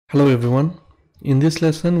Hello everyone. In this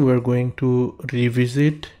lesson we are going to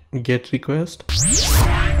revisit GET request.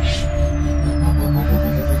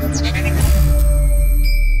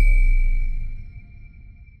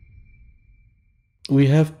 We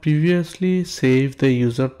have previously saved the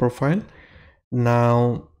user profile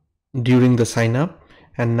now during the sign up,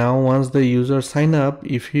 and now once the user sign up,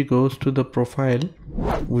 if he goes to the profile,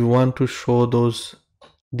 we want to show those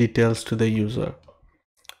details to the user.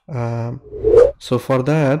 So for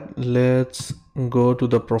that, let's go to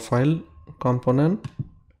the profile component,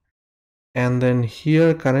 and then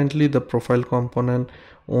here currently the profile component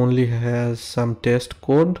only has some test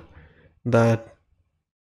code that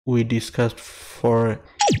we discussed for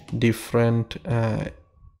different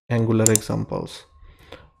Angular examples.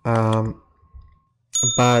 But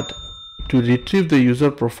to retrieve the user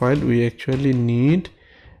profile, we actually need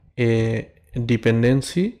a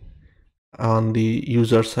dependency on the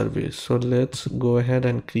user service. So let's go ahead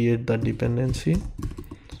and create the dependency.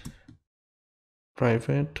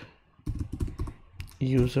 Private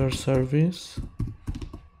user service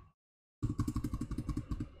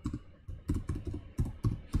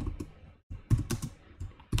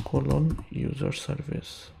colon user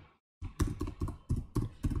service.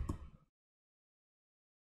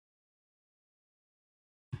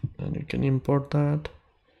 And you can import that,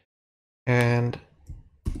 and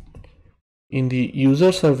in the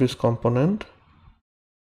user service component,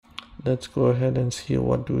 let's go ahead and see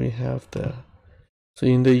what do we have there. So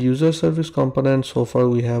in the user service component, so far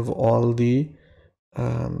we have all the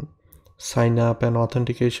sign up and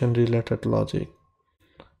authentication related logic,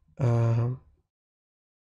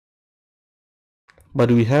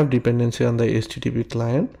 but we have dependency on the HTTP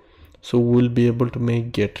client, so we'll be able to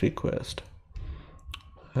make GET request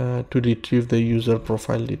to retrieve the user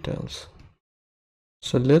profile details.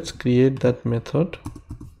 So let's create that method,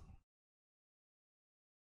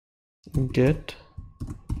 get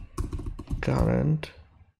current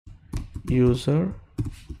user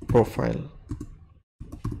profile.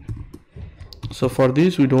 So for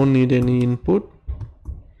this we don't need any input,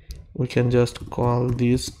 we can just call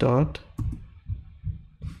this dot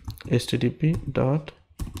http dot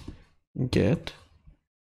get,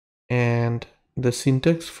 and the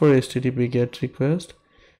syntax for http get request,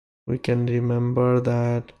 we can remember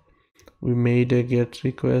that we made a get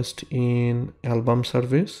request in album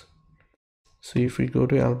service. So if we go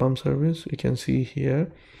to album service, we can see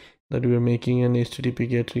here that we are making an http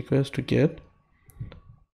get request to get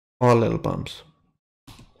all albums.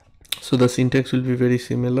 So the syntax will be very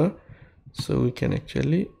similar, so we can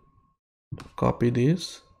actually copy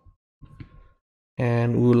this,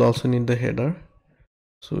 and we will also need the header,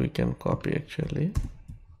 so we can copy actually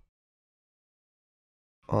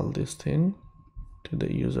all this thing to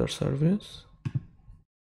the user service.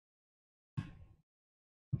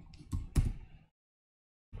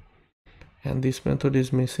 And this method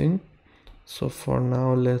is missing, so for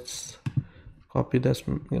now let's copy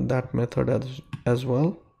that method as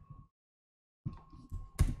well.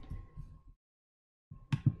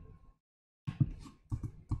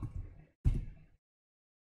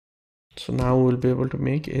 So now we'll be able to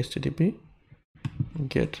make HTTP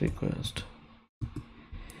get request.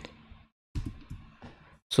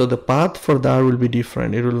 So the path for that will be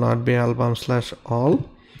different. It will not be album/all.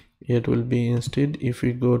 It will be instead, if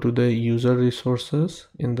we go to the user resources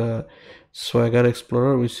in the Swagger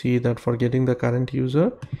Explorer, we see that for getting the current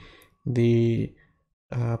user, the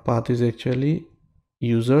path is actually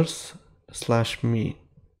users/me.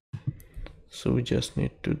 So we just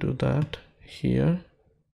need to do that here.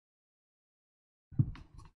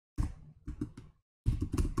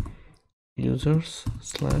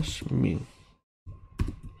 Users/me.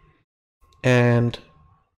 And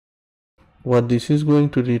what this is going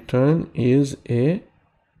to return is a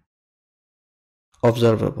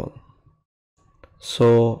observable.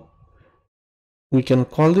 So we can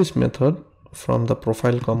call this method from the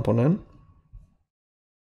profile component.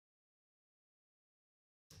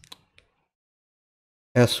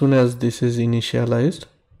 As soon as this is initialized,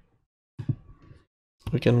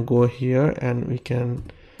 we can go here and we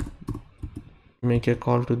can make a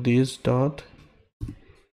call to this dot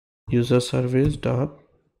user service dot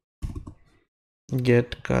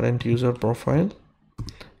get current user profile,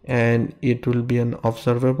 and it will be an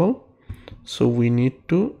observable, so we need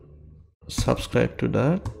to subscribe to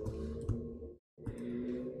that.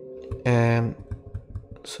 And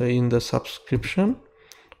so in the subscription,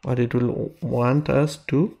 what it will want us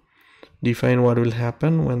to define what will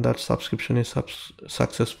happen when that subscription is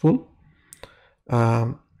successful.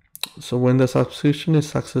 So when the subscription is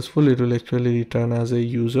successful, it will actually return as a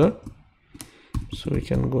user. So we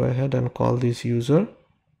can go ahead and call this user,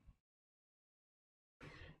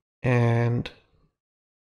 and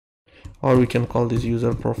or we can call this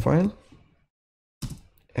user profile,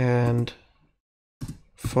 and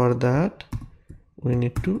for that we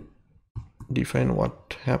need to define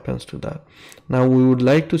what happens to that. Now we would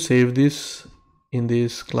like to save this in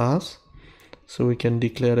this class, so we can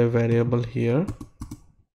declare a variable here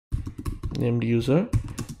named user,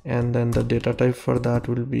 and then the data type for that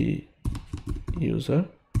will be user.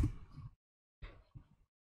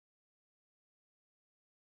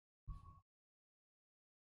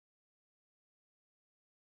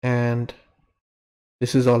 And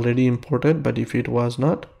this is already imported, but if it was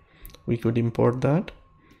not, we could import that.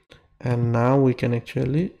 And now we can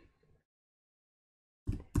actually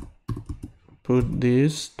put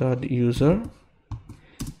this dot user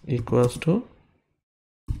equals to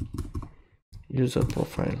user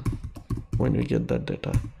profile when we get that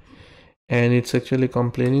data. And it's actually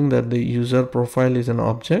complaining that the user profile is an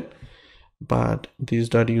object, but this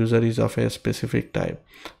dot user is of a specific type.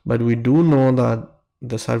 But we do know that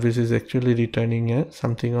the service is actually returning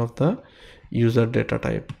something of the user data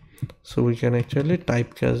type, so we can actually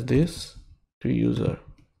typecast this to user.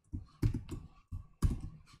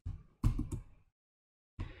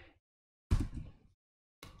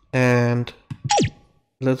 And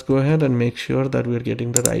let's go ahead and make sure that we're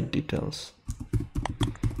getting the right details.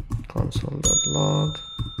 Console.log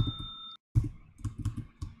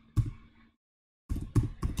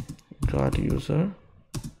got user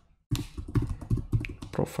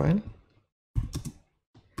profile,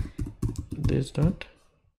 this dot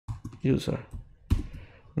user.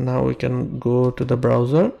 Now we can go to the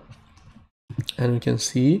browser and we can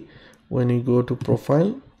see when we go to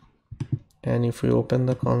profile, and if we open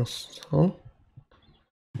the console,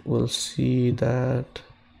 we'll see that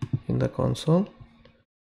in the console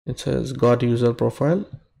it says got user profile,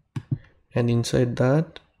 and inside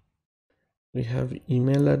that we have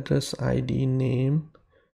email address, ID, name,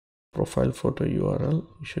 profile photo, URL.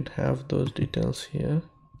 We should have those details here.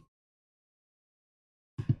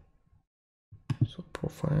 So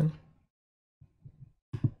profile,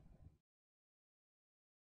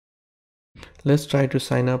 let's try to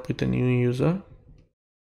sign up with a new user.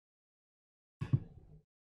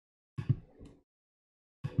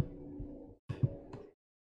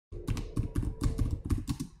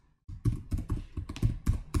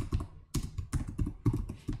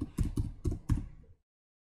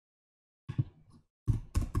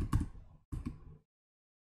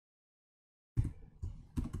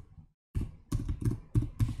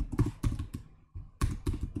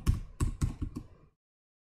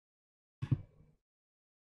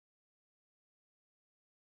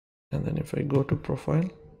 And then if I go to profile,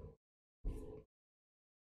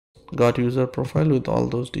 got user profile with all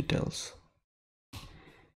those details.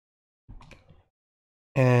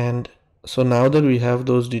 And so now that we have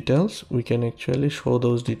those details, we can actually show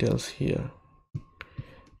those details here.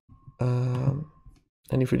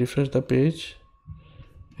 And if we refresh the page,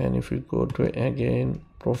 and if we go to again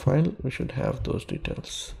profile, we should have those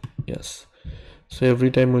details. Yes, so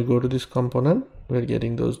every time we go to this component, we're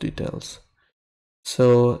getting those details.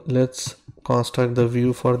 So let's construct the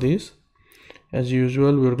view for this. As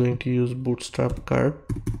usual, we're going to use bootstrap card.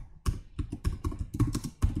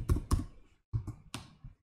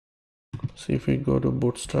 So if we go to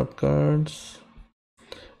bootstrap cards,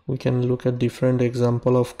 we can look at different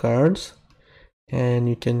example of cards, and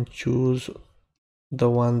you can choose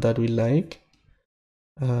the one that we like.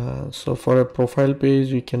 So for a profile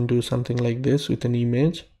page, we can do something like this with an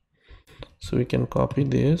image. So we can copy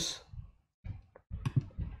this,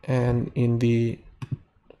 and in the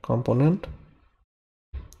component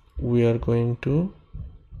we are going to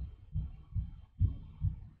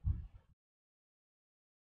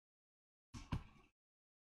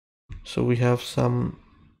so we have some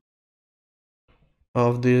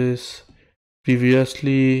of this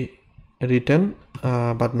previously written,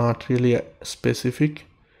 but not really specific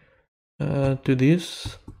to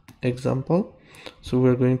this example. So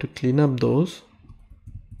we're going to clean up those,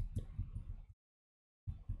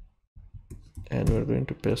 and we're going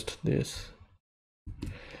to paste this,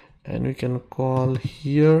 and we can call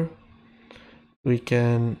here, we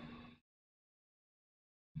can,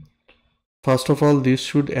 first of all, this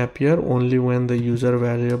should appear only when the user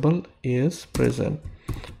variable is present.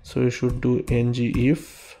 So you should do ng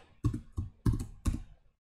if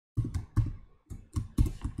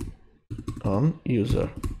on user,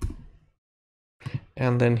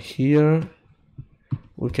 and then here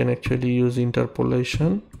we can actually use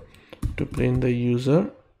interpolation to print the user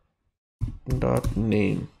dot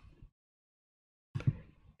name.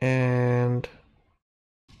 And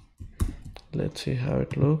let's see how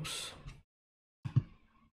it looks.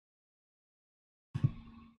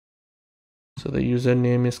 So the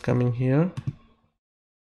username is coming here,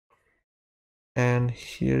 and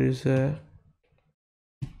here is a,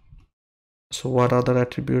 so what other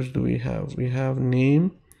attributes do we have? We have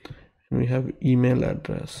name and we have email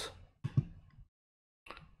address.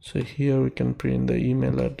 So here we can print the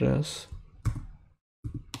email address,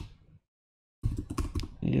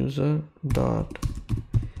 user dot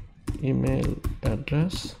email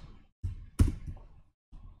address.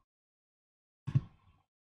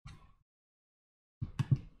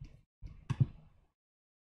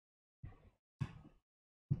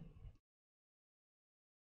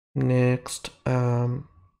 Next, we're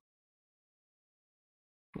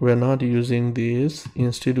not using this.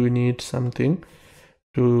 Instead, we need something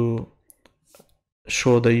to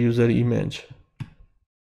show the user image.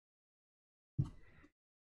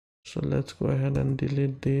 So let's go ahead and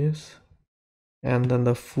delete this. And then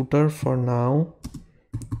the footer, for now,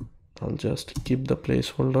 I'll just keep the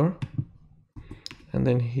placeholder. And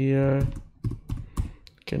then here you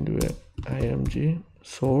can do a img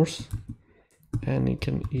source, and you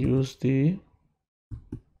can use the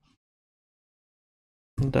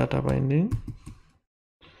data binding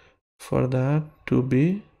for that to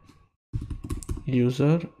be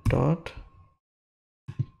user dot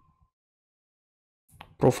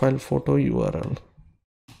profile photo URL,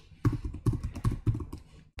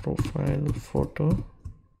 profile photo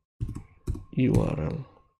URL.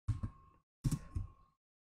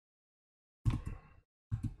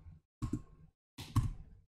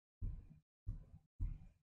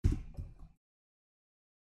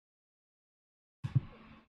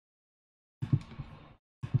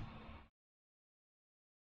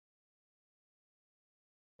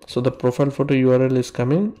 So the profile photo URL is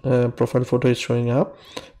coming, profile photo is showing up,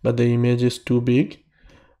 but the image is too big.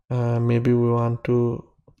 Maybe we want to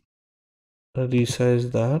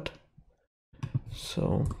resize that.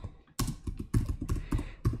 So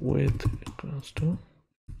width equals to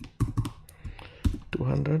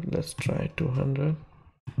 200. Let's try 200.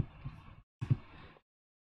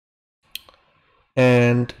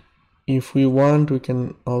 And if we want, we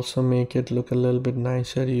can also make it look a little bit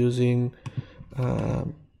nicer using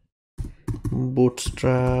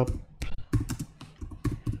bootstrap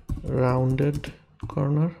rounded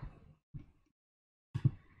corner.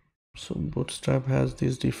 So bootstrap has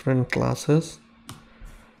these different classes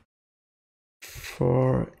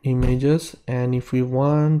for images, and if we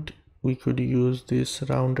want, we could use this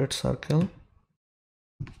rounded circle.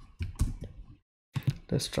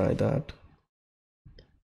 Let's try that.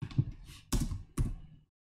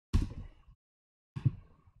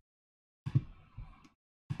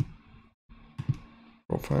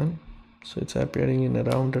 Profile, so it's appearing in a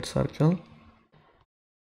rounded circle.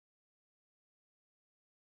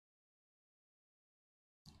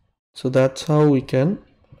 So that's how we can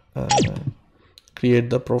create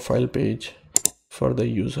the profile page for the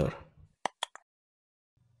user.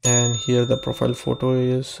 And here the profile photo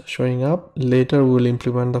is showing up. Later we'll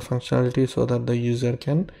implement the functionality so that the user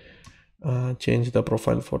can change the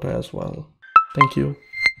profile photo as well. Thank you.